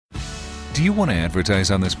Do you want to advertise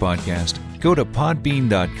on this podcast? Go to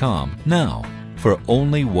podbean.com now. For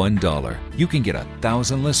only $1, you can get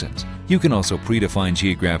 1,000 listens. You can also predefine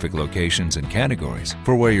geographic locations and categories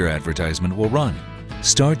for where your advertisement will run.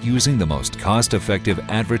 Start using the most cost-effective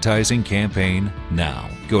advertising campaign now.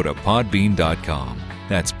 Go to podbean.com.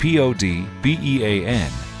 That's podbean.com.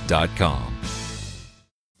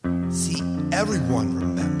 See, everyone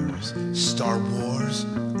remembers Star Wars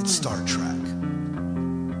and Star Trek.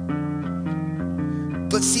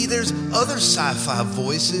 But see, there's other sci-fi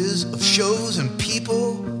voices of shows and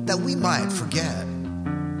people that we might forget.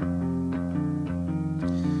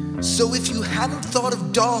 So if you haven't thought of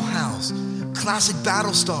Dollhouse, Classic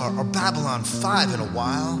Battlestar, or Babylon 5 in a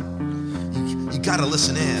while, you gotta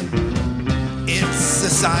listen in. It's a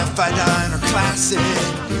Sci-Fi Diner Classic,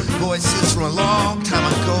 voices from a long time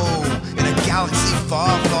ago in a galaxy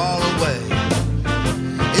far, far away.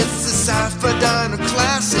 It's a Sci-Fi Diner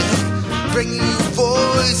Classic, bringing you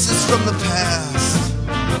voices from the past.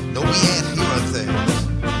 No, we ain't hearing things.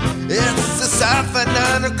 It's a Sci-Fi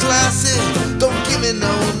Diner Classic. Don't give me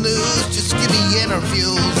no news, just give me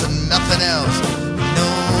interviews and nothing else. No,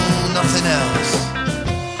 nothing else.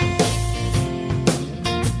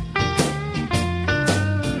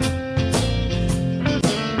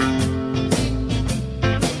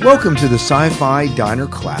 Welcome to the Sci-Fi Diner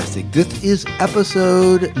Classic. This is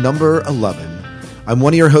episode number 11. I'm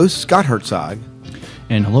one of your hosts, Scott Herzog.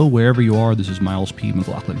 And hello, wherever you are, this is Miles P.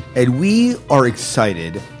 McLaughlin. And we are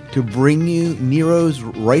excited to bring you Nero's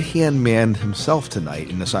right-hand man himself tonight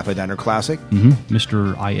in the Sci-Fi Diner Classic. Mm-hmm.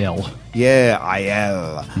 Mr. I.L. Yeah,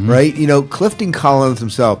 I.L. Mm-hmm. Right? You know, Clifton Collins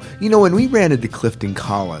himself. You know, when we ran into Clifton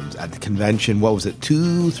Collins at the convention, what was it,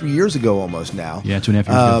 2-3 years ago almost now? Yeah, 2.5 years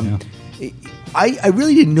ago, yeah. I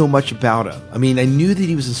really didn't know much about him. I mean, I knew that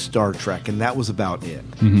he was in Star Trek, and that was about it.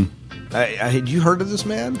 Mm-hmm. Had you heard of this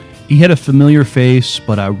man? He had a familiar face,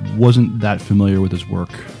 but I wasn't that familiar with his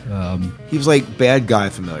work. He was like bad guy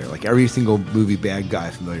familiar, like every single movie bad guy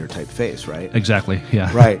familiar type face, right? Exactly,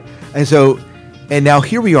 yeah. Right. And now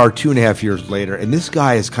here we are 2.5 years later, and this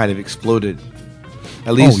guy has kind of exploded.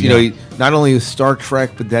 At least, you know, not only with Star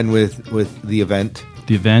Trek, but then with The Event.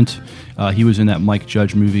 The Event. He was in that Mike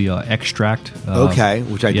Judge movie, Extract.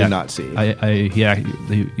 Which I did not see.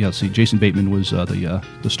 See, Jason Bateman was the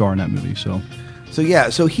star in that movie. So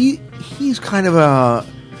he's kind of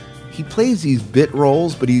he plays these bit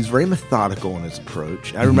roles, but he's very methodical in his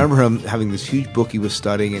approach. I remember him having this huge book he was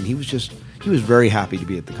studying, and he was very happy to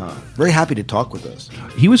be at the con, very happy to talk with us.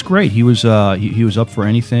 He was great. He was up for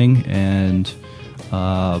anything, and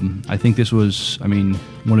I think this was,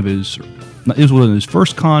 one of his. It was one of his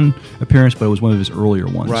first con appearance, but it was one of his earlier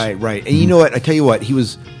ones. Right. And you know what? I tell you what, he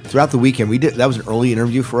was, throughout the weekend, that was an early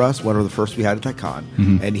interview for us, one of the first we had at that con.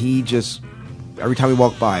 Mm-hmm. And he just, every time we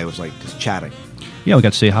walked by, it was like just chatting. Yeah, we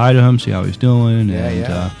got to say hi to him, see how he's doing.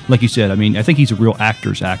 And like you said, I think he's a real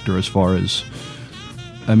actor's actor as far as,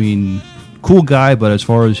 cool guy, but as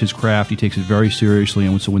far as his craft, he takes it very seriously.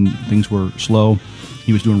 And so when things were slow,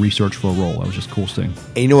 he was doing research for a role. That was just the coolest thing.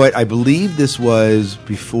 And you know what? I believe this was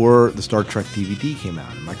before the Star Trek DVD came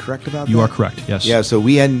out. Am I correct about that? You are correct, yes. Yeah, so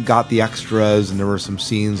we hadn't got the extras, and there were some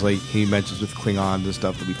scenes like he mentions with Klingons and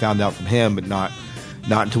stuff that we found out from him, but not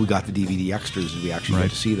until we got the DVD extras did we actually get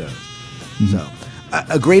to see those. Mm-hmm. So,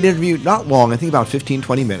 a great interview. Not long. I think about 15,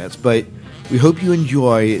 20 minutes, but we hope you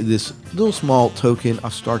enjoy this little small token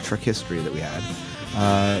of Star Trek history that we had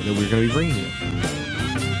that we're going to be bringing you.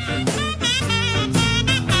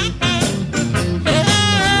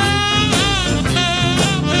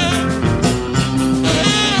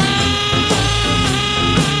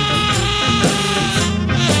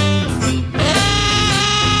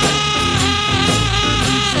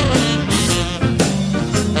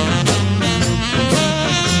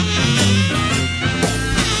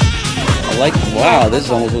 Wow, this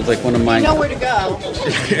almost looks like one of mine. You know where to go.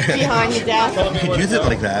 Behind the desk. You could use it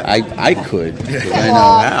like that. I could. I know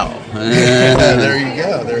how. There you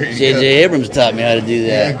go. J.J. Abrams taught me how to do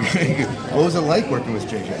that. Yeah. What was it like working with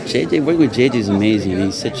J.J.? Working with J.J. is amazing.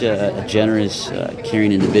 He's such a generous,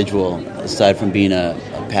 caring individual, aside from being a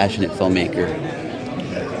passionate filmmaker.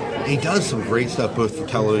 He does some great stuff both for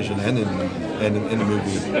television and in the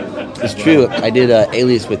movie. It's true. I did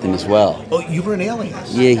Alias with him as well. Oh, you were in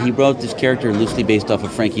Alias? Yeah, he wrote this character loosely based off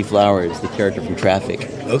of Frankie Flowers, the character from Traffic.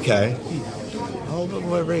 Okay. Oh,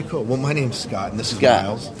 well, very cool. Well, my name's Scott, and this is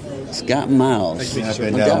Miles. Scott and Miles.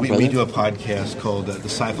 We do a podcast called the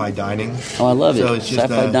Sci-Fi Dining. Oh, I love it. So it's just,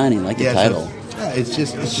 Sci-Fi Dining, like the title. It's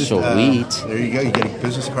just sweet. There you go. You get a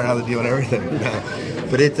business card, how to deal and everything.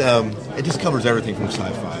 But it just covers everything from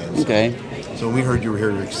sci-fi. Okay. So when we heard you were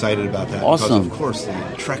here, we were excited about that. Awesome. Because, of course,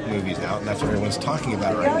 the Trek movie's out, and that's what everyone's talking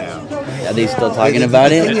about right now. Are they still talking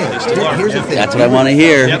about it? Here's the thing. That's what I want to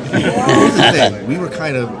hear. Yep. Here's the thing. We were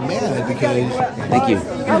kind of mad because Thank you.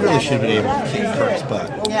 you really should have been able to kick Kirk's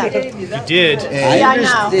butt. Yeah. You did. I Yeah, I know.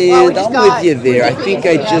 understand. Well, I'm we with you there. I think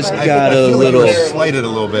I just got I a feel like little, you were slighted a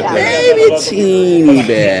little bit there. maybe a teeny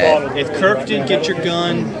bit. If Kirk didn't get your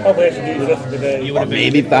gun, you would have been.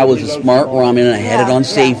 Maybe if I was a smart Romulan and I had it on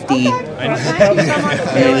safety.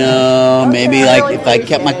 Maybe like if I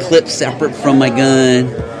kept my clip separate from my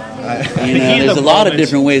gun. There's a lot of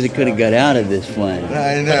different ways it could have got out of this one.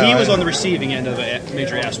 I know. But he was on the receiving end of a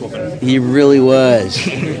major ass whooping. He really was.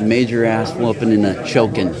 Major ass whooping and a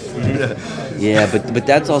choking. Yeah, but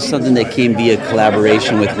that's all something that came via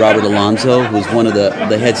collaboration with Robert Alonzo, who's one of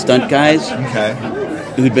the head stunt guys. Okay.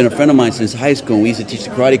 Who'd been a friend of mine since high school, and we used to teach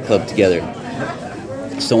the karate club together.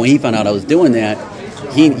 So when he found out I was doing that,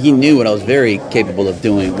 he knew what I was very capable of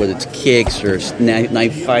doing, whether it's kicks or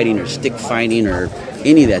knife fighting or stick fighting or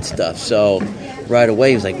any of that stuff. So right away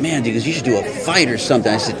he was like, man, dude, you should do a fight or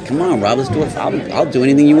something. I said, come on, Rob, let's do it. I'll do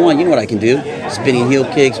anything you want. You know what I can do. Spinning heel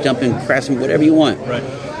kicks, jumping, crashing, whatever you want. Right.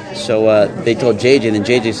 So they told JJ, and then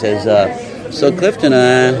JJ says, so Clifton,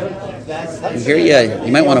 I hear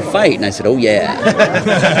you might want to fight. And I said, oh,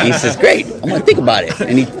 yeah. He says, great, I'm going to think about it.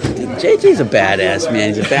 And JJ's a badass, man.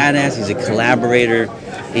 He's a badass. He's a collaborator.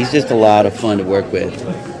 He's just a lot of fun to work with.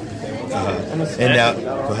 And now,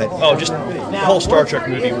 go ahead. Oh, just the whole Star Trek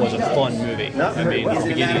movie was a fun movie. I mean, from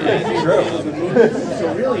beginning to end.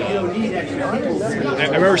 I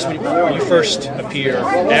remember when you first appear,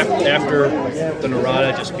 after the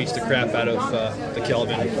Narada just beats the crap out of the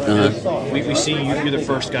Kelvin. We see you're the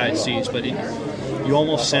first guy it sees, but you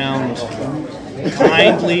almost sound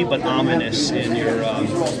kindly but ominous in your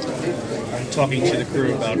talking to the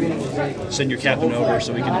crew about send your captain over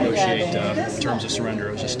so we can negotiate terms of surrender.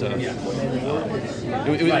 It was just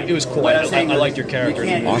it was cool. I liked your character.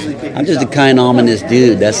 Awesome. I'm just a kind, ominous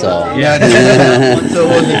dude. That's all. Yeah. So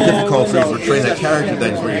was it difficult for you to portray that character?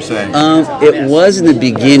 That's what you're saying. It was in the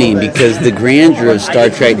beginning because the grandeur of Star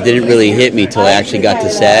Trek didn't really hit me till I actually got to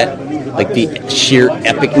set. Like the sheer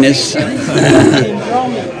epicness.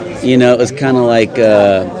 It was kind of like.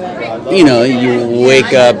 You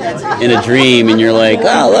wake up in a dream and you're like,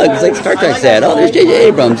 oh, look, it's like Star Trek set. Oh, there's J.J.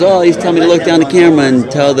 Abrams. Oh, he's telling me to look down the camera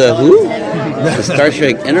and tell the who? The Star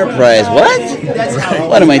Trek Enterprise. What?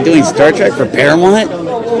 What am I doing? Star Trek for Paramount?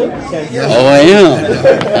 Oh, I am.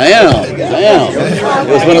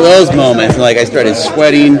 It was one of those moments. Like I started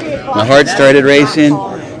sweating. My heart started racing.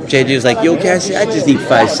 JJ was like, yo, Cassie, I just need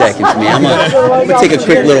 5 seconds, man. I'm gonna take a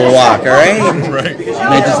quick little walk, all right? Right. And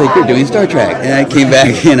I just like, you're doing Star Trek. And I came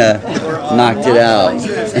back and knocked it out.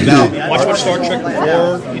 Watch Star Trek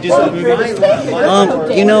before you did the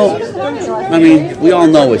movie? We all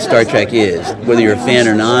know what Star Trek is. Whether you're a fan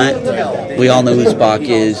or not, we all know who Spock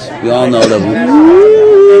is. We all know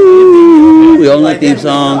we all know the theme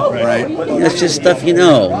song. Right. It's just stuff you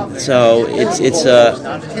know. So it's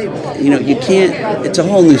you can't. It's a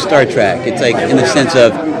whole new Star Trek. It's like in the sense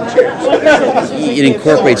of it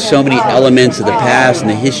incorporates so many elements of the past and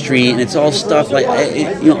the history, and it's all stuff like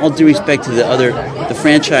all due respect to the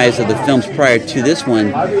franchise of the films prior to this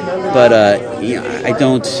one, but I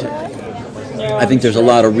don't. I think there's a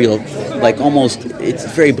lot of real, it's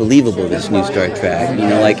very believable, this new Star Trek.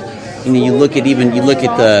 You look at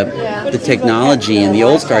the technology in the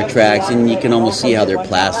old Star Treks, and you can almost see how they're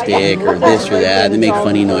plastic or this or that. They make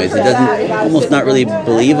funny noise. It doesn't, almost not really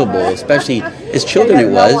believable, especially as children it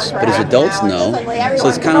was, but as adults, no. So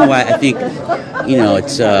it's kind of why I think,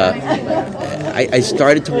 it's. I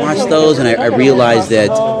started to watch those, and I realized that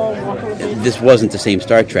this wasn't the same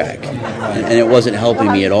Star Trek, and it wasn't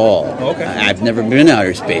helping me at all. Okay. I've never been in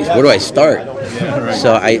outer space. Where do I start?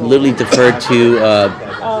 So I literally deferred to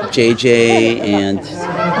JJ and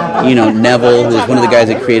Neville, who was one of the guys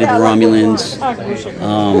that created the Romulans,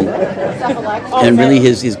 and really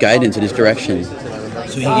his guidance and his direction.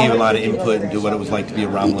 So he gave a lot of input into what it was like to be a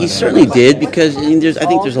Romulan. He certainly did, because I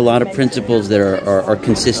think there's a lot of principles that are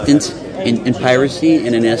consistent in piracy,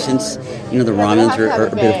 and in essence, the Romulans are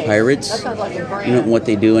a bit of pirates, what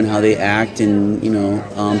they do and how they act, and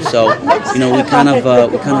so we kind of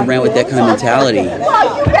ran with that kind of mentality.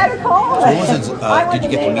 So did you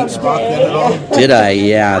get to meet Spock then at all? Did I?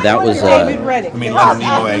 Yeah, that was. Leonard Nimoy.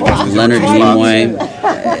 I guess. Leonard Nimoy.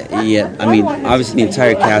 Yeah, obviously the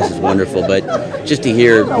entire cast is wonderful, but just to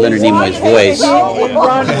hear Leonard Nimoy's voice,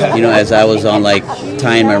 as I was on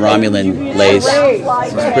tying my Romulan lace,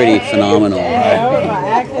 it's pretty phenomenal.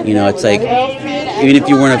 It's like, even if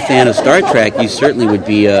you weren't a fan of Star Trek, you certainly would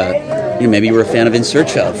be, maybe you were a fan of In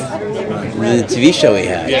Search Of. the TV show he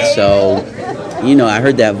had. Yeah. So, I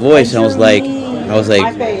heard that voice and I was like,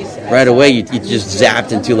 right away you just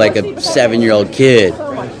zapped into like a 7-year-old kid,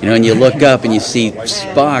 and you look up and you see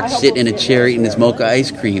Spock sitting in a chair eating his mocha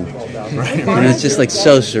ice cream. Right. And it's just like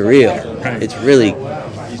so surreal. Right. It's really.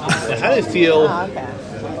 How did it feel?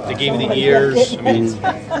 They gave you the ears. I mean,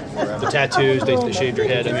 the tattoos. They shaved your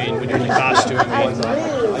head. I mean, when you're in the costume.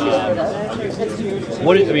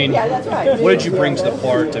 What did you bring to the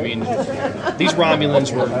part? I mean, these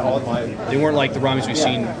Romulans weren't like the Romulans we've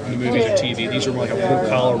seen in the movies or TV. These are more like a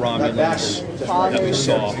blue-collar Romulans that we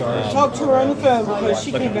saw. Talk to her on the phone because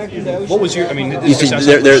she came back to the ocean. What was your? I mean,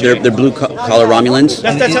 they're blue-collar Romulans.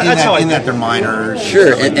 That's how I that they're miners.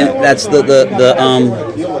 Sure, and that's the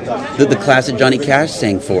class that Johnny Cash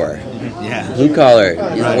sang for. Yeah. Blue collar,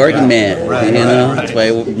 working man. Right. That's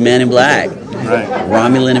why Man in Black. Right.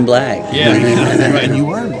 Romulan in Black. Yeah. And you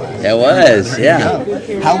were in black. It was, yeah.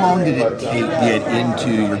 How long did it take to get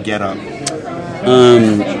into your getup?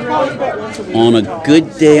 On a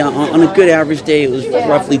good day, on a good average day, it was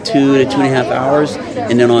roughly 2 to 2.5 hours,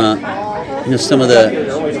 and then on some of the.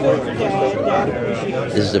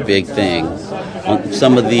 This is a big thing. On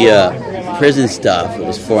some of the prison stuff, it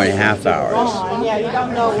was 4.5 hours. Yeah, you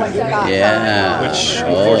don't know what you got. Yeah. Which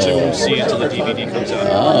unfortunately we won't see until the DVD comes out.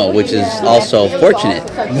 Oh, which is also fortunate.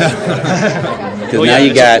 Because now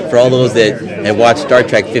you got, for all those that have watched Star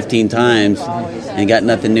Trek 15 times and got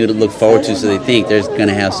nothing new to look forward to, so they think there's going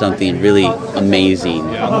to have something really amazing.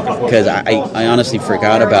 Because I honestly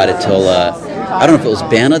forgot about it till, I don't know if it was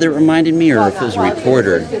Banna that reminded me or if it was a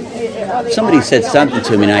reporter. Somebody said something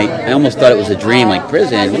to me, and I almost thought it was a dream, like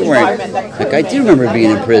prison. We weren't, like, I do remember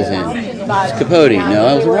being in prison. It's Capote. No,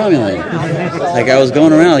 I was a Romulan. Like, I was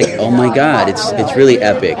going around like, oh my God, it's really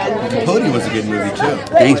epic. Capote was a good movie too.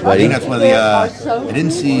 Thanks, buddy. I think that's one of the. I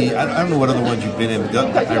didn't see. I don't know what other ones you've been in.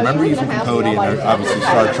 But I remember you from Capote, and obviously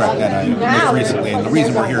Star Trek that I most recently. And the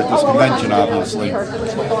reason we're here at this convention, obviously.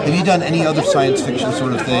 Have you done any other science fiction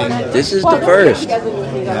sort of thing? This is the first.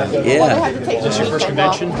 Yeah. Is this your first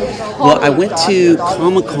convention? Well, I went to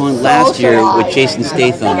Comic-Con last year with Jason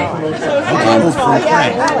Statham.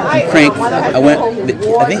 Crank. I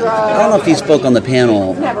don't know if he spoke on the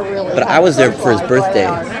panel, but I was there for his birthday.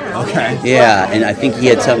 Okay. Yeah, and I think he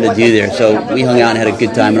had something to do there. So we hung out and had a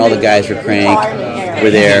good time, and all the guys from Crank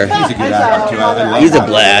were there. He's a good actor, too. He's a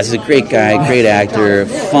blast. He's a great guy, great actor,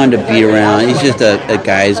 fun to be around. He's just a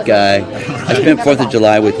guy's guy. I spent 4th of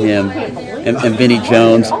July with him and Vinnie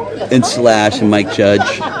Jones and Slash and Mike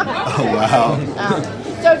Judge. Oh, wow.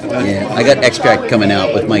 Yeah, I got Extract coming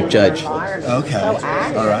out with Mike Judge. Okay,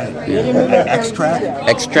 all right. Yeah. Extract,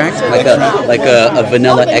 like a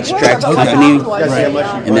vanilla extract company,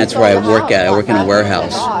 and that's where I work at. I work in a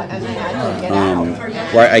warehouse,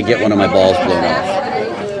 where I get one of my balls blown off.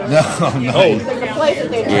 No.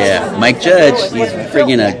 Yeah, Mike Judge, he's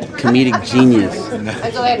friggin' a comedic genius.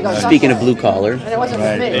 Speaking of blue collar. Yeah,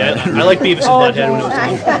 I like Beavis and Butthead when it was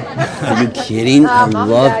on. Are you kidding? I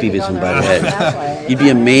love Beavis and Butthead. You'd be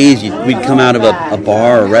amazed. We'd come out of a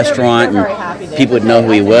bar or a restaurant and people would know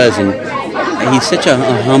who he was. And he's such a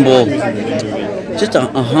humble, just a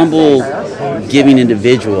humble, giving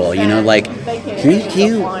individual. Like, can you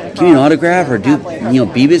give me an autograph or do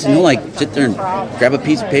Beavis? And he'll like sit there and grab a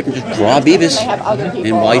piece of paper and just draw Beavis.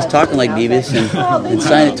 And while he's talking like Beavis and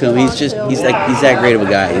sign it to him, he's that great of a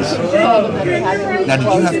guy. Now, did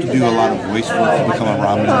you have to do a lot of voice work to become a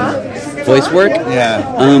Romulan? Voice work? Yeah.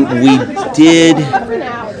 We did.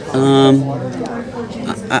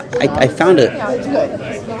 I found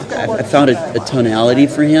a tonality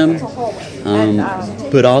for him,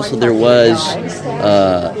 but also there was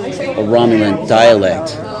a Romulan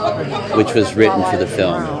dialect, which was written for the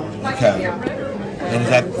film. Okay. And is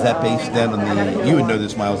that based then on you would know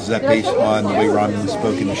this, Miles, is that based on the way Romulans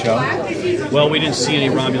spoke in the show? Well, we didn't see any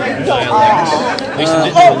Romulan dialects. At least in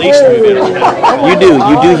the release movie.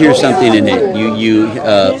 You do hear something in it.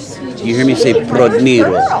 You hear me say Prod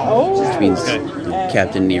Nero, which means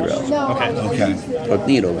Captain Nero. Okay. Prod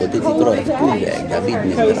Nero, what did he throw?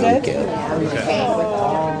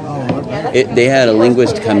 They had a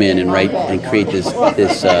linguist come in and write and create this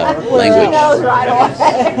language.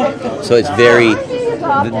 So it's very.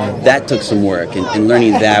 That took some work, and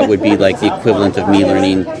learning that would be like the equivalent of me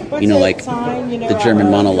learning, like the German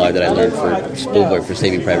monologue that I learned for Spielberg for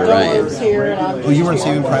Saving Private Ryan. Oh, you weren't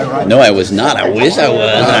Saving Private Ryan? No, I was not. I wish I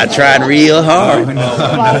was. I tried real hard.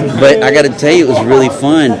 But I got to tell you, it was really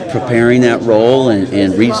fun preparing that role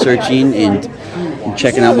and researching and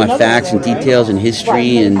checking out my facts and details and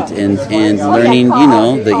history and learning,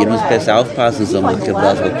 the irmãos aufpassen, so man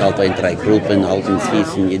gebracht wird halt in 3 Gruppen, halt in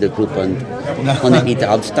 6 in jeder Gruppe und 100 Meter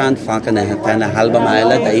Abstand, fahren eine halbe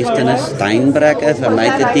Meile, da ist eine Steinbrücke,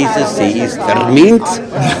 vermeidet dieses, sie ist vermint.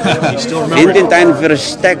 Finde dein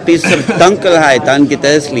Versteck bis zur Dunkelheit, dann geht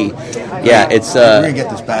es li. Yeah, it's. We're gonna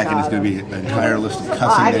get this back, and it's gonna be an entire list of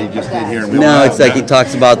cussing that he just did here. No, it's like he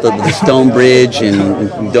talks about the stone bridge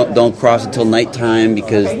and don't cross until nighttime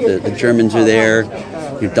because the Germans are there.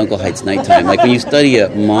 Dunkelheit's nighttime. Like when you study a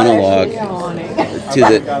monologue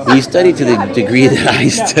when you study to the degree that I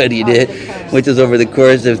studied it, which is over the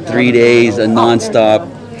course of 3 days, a nonstop,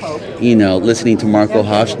 listening to Marco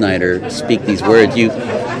Hofschneider speak these words, you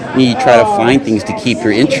try to find things to keep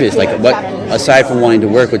your interest. Like what, aside from wanting to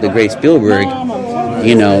work with the great Spielberg,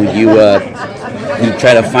 you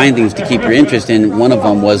try to find things to keep your interest in. One of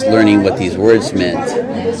them was learning what these words meant.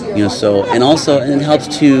 And it helps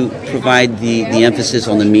to provide the emphasis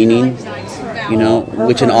on the meaning,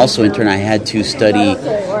 which and also in turn I had to study,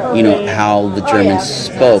 how the Germans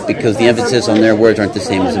spoke, because the emphasis on their words aren't the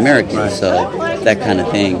same as Americans, so that kind of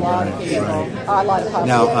thing.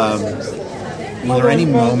 Now, were there any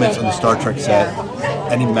moments on the Star Trek set,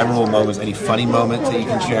 any memorable moments, any funny moments that you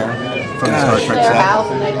can share from the Star Trek set?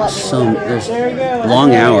 There's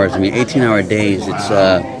long hours. 18-hour days. It's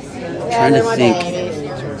trying to think.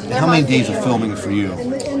 How many days of filming for you?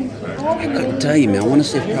 I couldn't tell you, man. I want to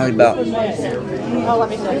say probably about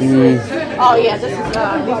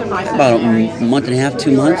a month and a half,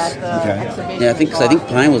 2 months. Okay. Yeah, I think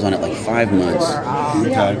Pine was on it like 5 months.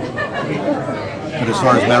 Okay. But as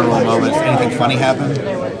far as memorable moments, anything funny happen?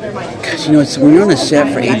 Gosh, when you're on a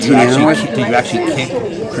set for 18 hours... Did you actually kick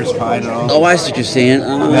Chris Pine at all? Oh, I see what you're saying.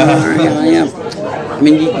 Yeah.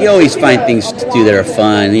 You always find things to do that are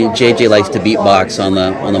fun. JJ likes to beatbox on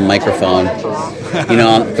the microphone.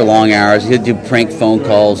 After long hours, he'll do prank phone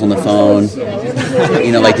calls on the phone.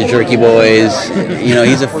 Like the Jerky Boys.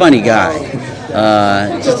 He's a funny guy.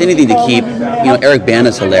 Just anything to keep. Eric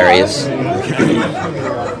Bana's hilarious.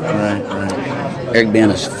 Right. Eric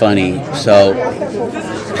Bana's funny. So,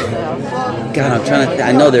 God, I'm trying to.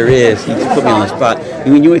 I know there is. You just put me on the spot.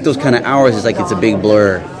 When you make those kind of hours, it's like it's a big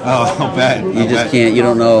blur. Oh, I'll bet. You just can't. You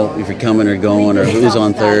don't know if you're coming or going or who's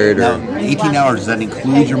on third. Or 18 hours. Does that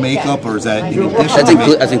include your makeup, or is that in addition?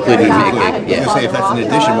 That's including makeup. Yeah. I was gonna say, if that's in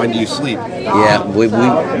addition, when do you sleep? Yeah,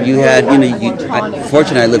 you had.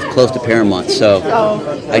 Fortunately, I lived close to Paramount, so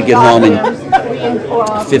I'd get home in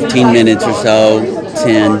 15 minutes or so,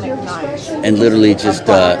 10, and literally just.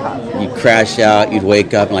 You'd crash out, you'd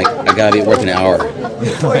wake up, and I gotta be at work in an hour.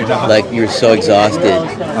 Like, you're so exhausted.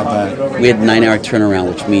 We had 9-hour turnaround,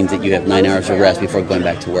 which means that you have 9 hours of rest before going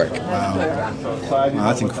back to work. Wow,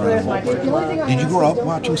 that's incredible. Did you grow up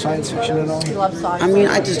watching science fiction at all?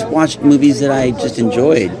 I just watched movies that I just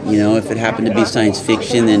enjoyed. If it happened to be science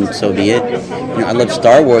fiction, then so be it. I loved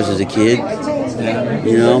Star Wars as a kid.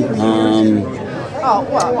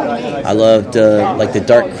 I loved like the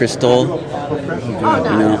Dark Crystal. I'm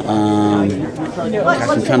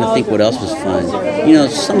trying to think what else was fun.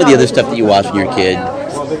 Some of the other stuff that you watch when you're a kid.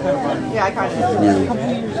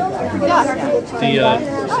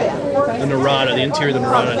 The Narada, the interior of the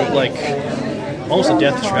Narada, like almost a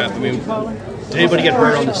death trap. Did anybody get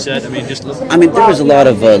hurt on the set? There was a lot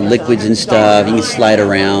of liquids and stuff. You can slide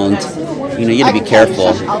around. You had to be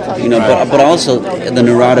careful. But also the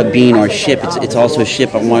Narada being our ship, it's also a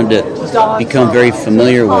ship I wanted to become very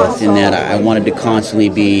familiar with. In that I wanted to constantly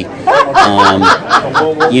be, I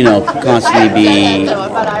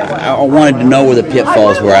wanted to know where the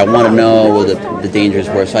pitfalls were. I wanted to know where the dangers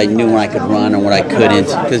were, so I knew when I could run and when I couldn't.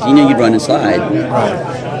 Because you'd run and slide.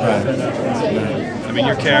 Right.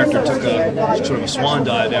 Your character took a sort of a swan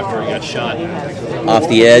dive after he got shot. Off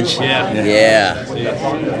the edge? Yeah.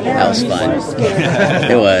 That was fun.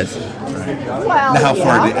 It was. Now, how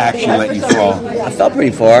far did it actually let you fall? I fell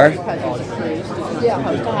pretty far.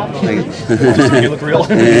 You look real.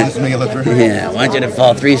 Yeah, I want you to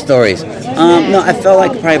fall 3 stories. No, I fell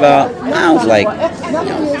like probably about,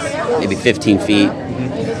 maybe 15 feet.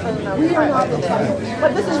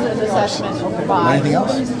 Anything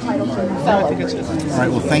else? I think it's it. All right,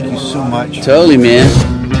 well, thank you so much. Totally, man.